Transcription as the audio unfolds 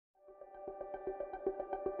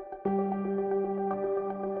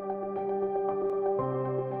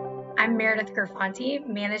I'm Meredith Graffanti,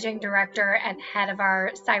 Managing Director and Head of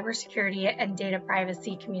our Cybersecurity and Data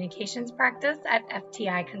Privacy Communications practice at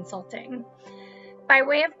FTI Consulting. By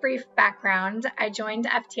way of brief background, I joined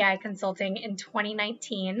FTI Consulting in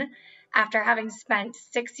 2019 after having spent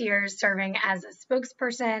 6 years serving as a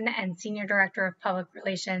spokesperson and Senior Director of Public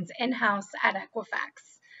Relations in-house at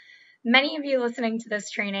Equifax. Many of you listening to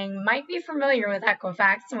this training might be familiar with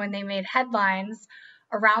Equifax when they made headlines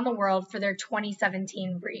around the world for their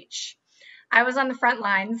 2017 breach. I was on the front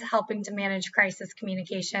lines helping to manage crisis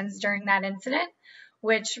communications during that incident,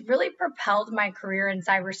 which really propelled my career in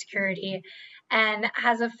cybersecurity and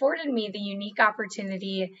has afforded me the unique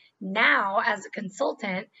opportunity now as a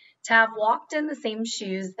consultant to have walked in the same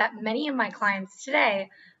shoes that many of my clients today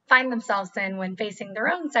find themselves in when facing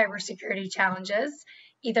their own cybersecurity challenges,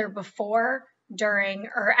 either before, during,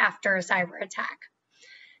 or after a cyber attack.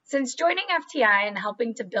 Since joining FTI and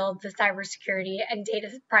helping to build the cybersecurity and data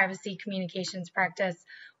privacy communications practice,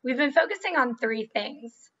 we've been focusing on 3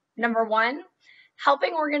 things. Number 1,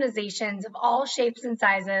 helping organizations of all shapes and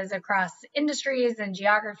sizes across industries and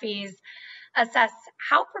geographies assess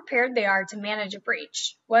how prepared they are to manage a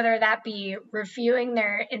breach, whether that be reviewing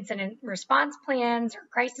their incident response plans or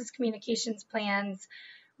crisis communications plans,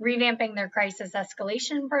 revamping their crisis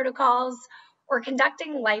escalation protocols, or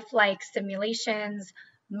conducting lifelike simulations,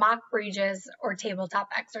 mock breaches, or tabletop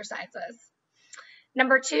exercises.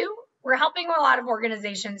 Number 2, we're helping a lot of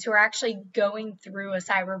organizations who are actually going through a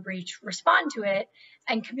cyber breach respond to it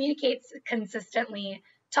and communicate consistently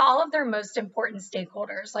to all of their most important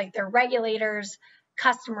stakeholders, like their regulators,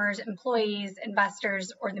 customers, employees,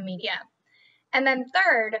 investors, or the media. And then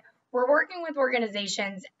third, we're working with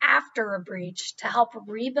organizations after a breach to help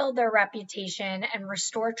rebuild their reputation and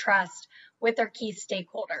restore trust with their key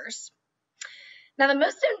stakeholders. Now, the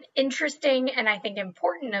most interesting and I think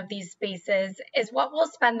important of these spaces is what we'll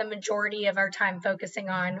spend the majority of our time focusing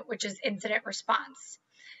on, which is incident response.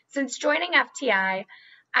 Since joining FTI,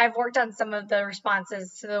 I've worked on some of the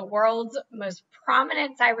responses to the world's most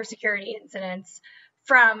prominent cybersecurity incidents,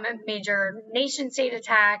 from major nation-state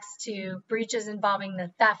attacks to breaches involving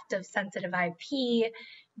the theft of sensitive IP,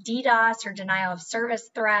 DDoS or denial of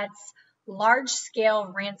service threats,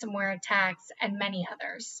 large-scale ransomware attacks, and many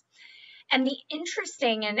others. And the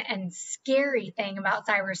interesting and scary thing about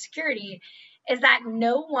cybersecurity is that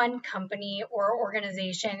no one company or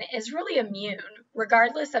organization is really immune,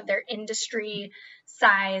 regardless of their industry,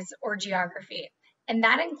 size, or geography. And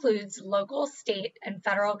that includes local, state, and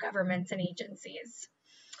federal governments and agencies.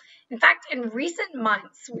 In fact, in recent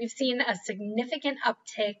months, we've seen a significant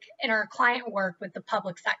uptick in our client work with the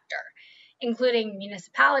public sector, including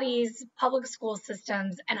municipalities, public school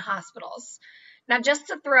systems, and hospitals. Now, just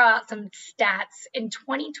to throw out some stats, in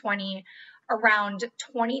 2020, around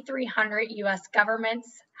 2,300 U.S. governments,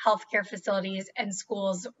 healthcare facilities, and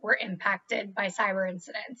schools were impacted by cyber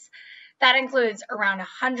incidents. That includes around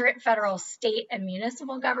 100 federal, state, and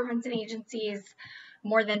municipal governments and agencies,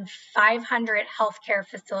 more than 500 healthcare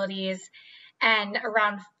facilities, and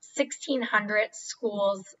around 1,600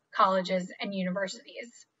 schools, colleges, and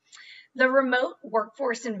universities. The remote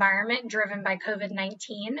workforce environment driven by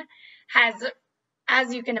COVID-19 has,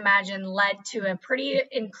 as you can imagine, led to a pretty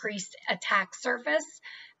increased attack surface,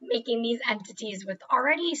 making these entities with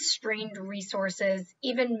already strained resources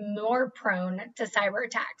even more prone to cyber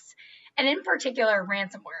attacks, and in particular,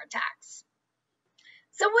 ransomware attacks.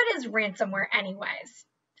 So what is ransomware anyways?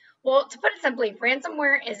 Well, to put it simply,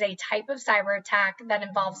 ransomware is a type of cyber attack that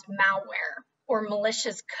involves malware or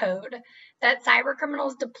malicious code that cyber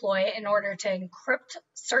criminals deploy in order to encrypt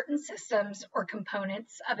certain systems or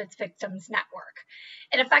components of its victim's network.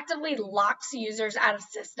 It effectively locks users out of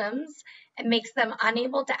systems and makes them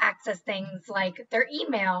unable to access things like their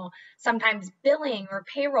email, sometimes billing or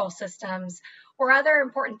payroll systems, or other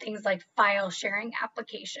important things like file sharing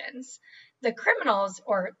applications. The criminals,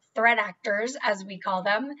 or threat actors as we call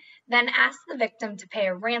them, then ask the victim to pay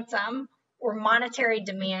a ransom or monetary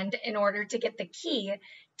demand in order to get the key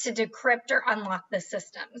to decrypt or unlock the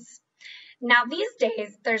systems. Now, these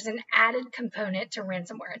days, there's an added component to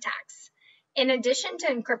ransomware attacks. In addition to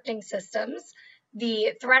encrypting systems,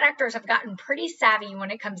 the threat actors have gotten pretty savvy when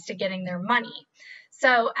it comes to getting their money.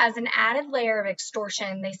 So as an added layer of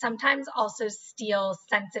extortion, they sometimes also steal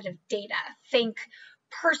sensitive data. Think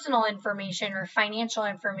personal information or financial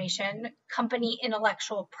information, company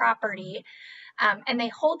intellectual property, and they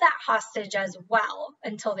hold that hostage as well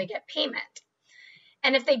until they get payment.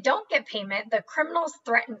 And if they don't get payment, the criminals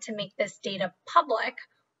threaten to make this data public,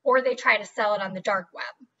 or they try to sell it on the dark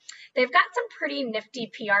web. They've got some pretty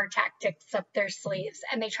nifty PR tactics up their sleeves,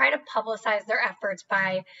 and they try to publicize their efforts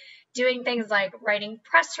by doing things like writing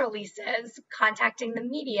press releases, contacting the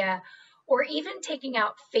media, or even taking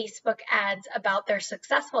out Facebook ads about their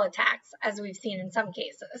successful attacks, as we've seen in some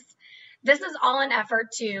cases. This is all an effort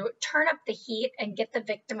to turn up the heat and get the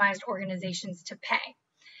victimized organizations to pay.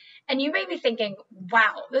 And you may be thinking,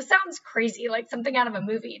 wow, this sounds crazy, like something out of a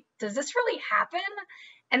movie. Does this really happen?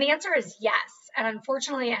 And the answer is yes. And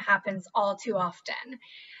unfortunately, it happens all too often.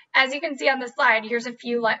 As you can see on the slide, here's a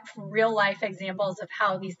few real life examples of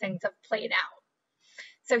how these things have played out.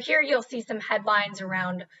 So here you'll see some headlines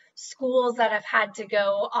around schools that have had to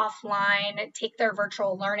go offline, take their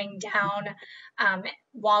virtual learning down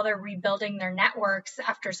while they're rebuilding their networks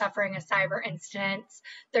after suffering a cyber incident.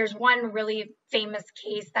 There's one really famous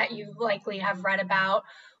case that you likely have read about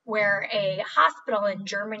where a hospital in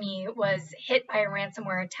Germany was hit by a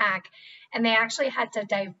ransomware attack, and they actually had to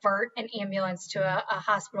divert an ambulance to a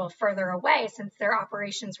hospital further away since their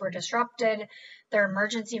operations were disrupted. Their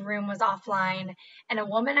emergency room was offline, and a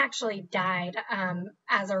woman actually died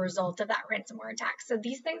as a result of that ransomware attack. So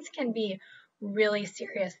these things can be really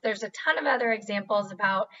serious. There's a ton of other examples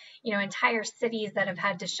about, entire cities that have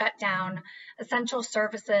had to shut down essential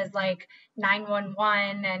services like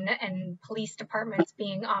 911 and police departments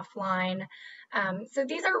being offline. So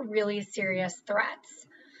these are really serious threats.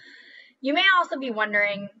 You may also be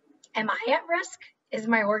wondering, am I at risk? Is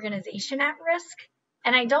my organization at risk?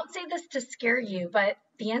 And I don't say this to scare you, but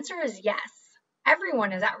the answer is yes.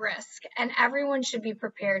 Everyone is at risk, and everyone should be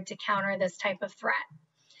prepared to counter this type of threat.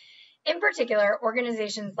 In particular,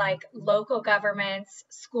 organizations like local governments,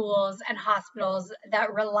 schools, and hospitals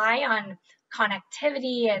that rely on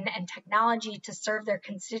connectivity and technology to serve their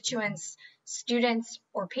constituents, students,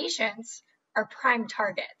 or patients are prime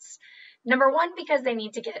targets. Number one, because they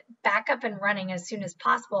need to get back up and running as soon as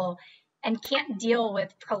possible and can't deal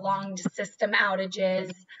with prolonged system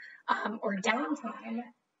outages or downtime.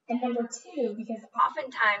 And number two, because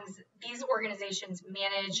oftentimes these organizations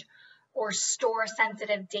manage or store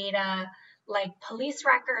sensitive data like police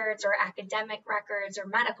records or academic records or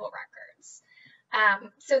medical records.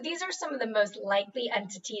 So these are some of the most likely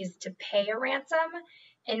entities to pay a ransom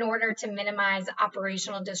in order to minimize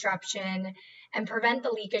operational disruption and prevent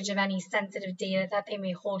the leakage of any sensitive data that they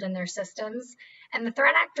may hold in their systems. And the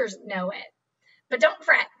threat actors know it. But don't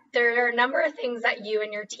fret. There are a number of things that you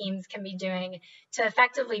and your teams can be doing to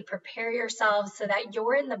effectively prepare yourselves so that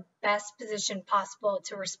you're in the best position possible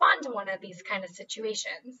to respond to one of these kind of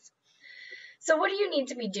situations. So what do you need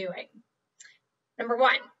to be doing? Number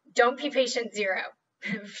one, don't be patient zero.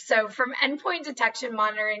 So from endpoint detection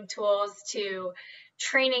monitoring tools to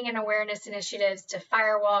training and awareness initiatives to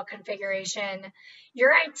firewall configuration,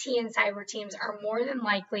 your IT and cyber teams are more than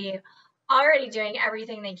likely already doing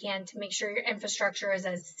everything they can to make sure your infrastructure is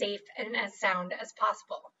as safe and as sound as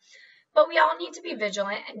possible. But we all need to be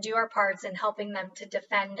vigilant and do our parts in helping them to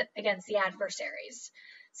defend against the adversaries.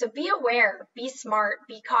 So be aware, be smart,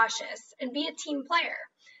 be cautious, and be a team player.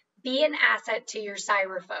 Be an asset to your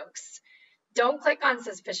cyber folks. Don't click on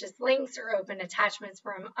suspicious links or open attachments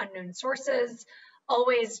from unknown sources.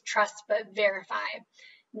 Always trust but verify.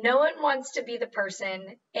 No one wants to be the person,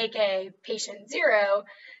 aka patient zero,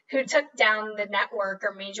 who took down the network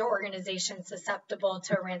or major organization susceptible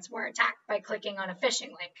to a ransomware attack by clicking on a phishing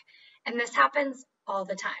link. And this happens all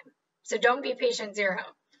the time. So don't be patient zero.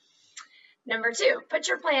 Number two, put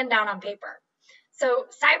your plan down on paper. So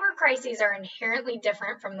cyber crises are inherently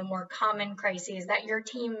different from the more common crises that your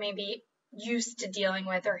team may be used to dealing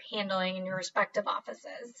with or handling in your respective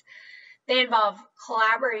offices. They involve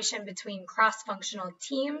collaboration between cross-functional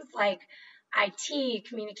teams like IT,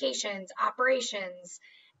 communications, operations,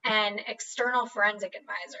 and external forensic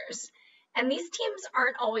advisors. And these teams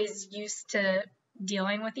aren't always used to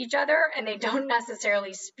dealing with each other, and they don't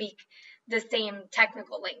necessarily speak the same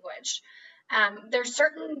technical language. There's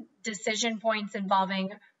certain decision points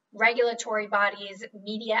involving regulatory bodies,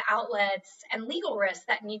 media outlets, and legal risks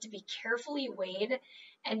that need to be carefully weighed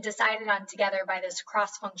and decided on together by this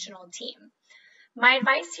cross-functional team. My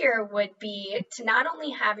advice here would be to not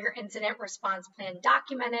only have your incident response plan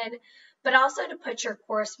documented, but also to put your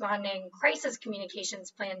corresponding crisis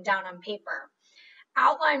communications plan down on paper.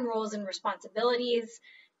 Outline roles and responsibilities,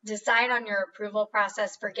 decide on your approval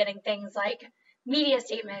process for getting things like media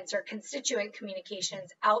statements or constituent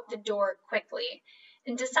communications out the door quickly,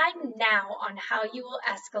 and decide now on how you will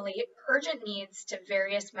escalate urgent needs to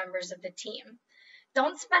various members of the team.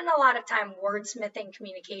 Don't spend a lot of time wordsmithing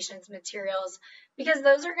communications materials because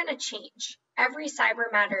those are going to change. Every cyber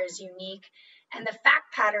matter is unique, and the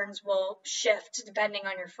fact patterns will shift depending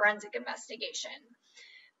on your forensic investigation.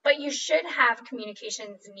 But you should have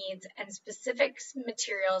communications needs and specific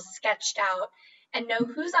materials sketched out and know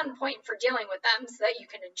who's on point for dealing with them so that you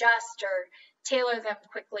can adjust or tailor them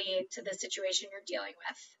quickly to the situation you're dealing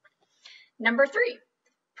with. Number 3,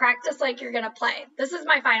 practice like you're going to play. This is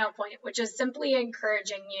my final point, which is simply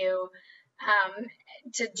encouraging you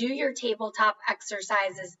to do your tabletop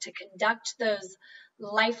exercises, to conduct those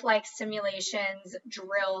lifelike simulations,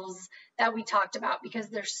 drills that we talked about, because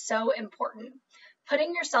they're so important.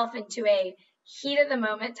 Putting yourself into a heat of the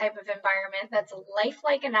moment type of environment that's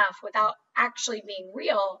lifelike enough without actually being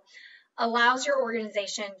real allows your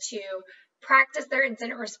organization to practice their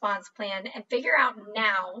incident response plan and figure out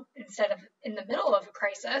now, instead of in the middle of a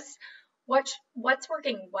crisis, what's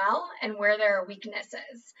working well and where there are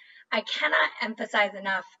weaknesses. I cannot emphasize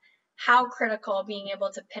enough how critical being able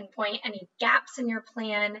to pinpoint any gaps in your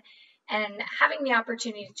plan and having the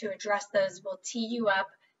opportunity to address those will tee you up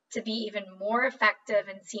to be even more effective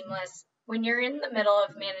and seamless when you're in the middle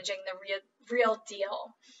of managing the real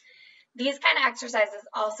deal. These kind of exercises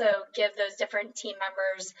also give those different team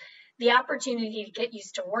members the opportunity to get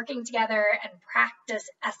used to working together and practice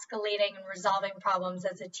escalating and resolving problems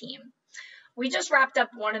as a team. We just wrapped up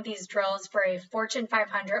one of these drills for a Fortune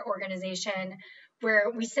 500 organization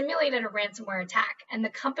where we simulated a ransomware attack, and the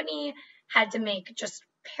company had to make just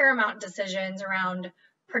paramount decisions around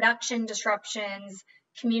production disruptions,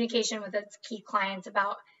 communication with its key clients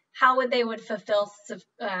about how they would fulfill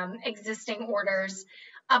existing orders,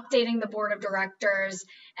 updating the board of directors,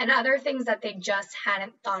 and other things that they just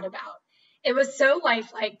hadn't thought about. It was so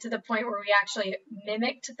lifelike to the point where we actually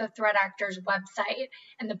mimicked the threat actor's website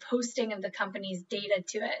and the posting of the company's data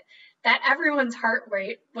to it, that everyone's heart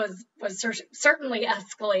rate was certainly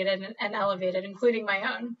escalated and elevated, including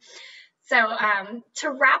my own. So to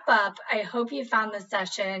wrap up, I hope you found this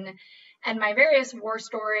session and my various war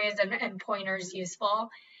stories and pointers useful.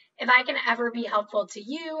 If I can ever be helpful to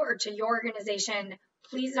you or to your organization,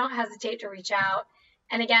 please don't hesitate to reach out.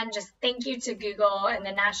 And again, just thank you to Google and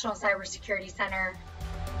the National Cybersecurity Center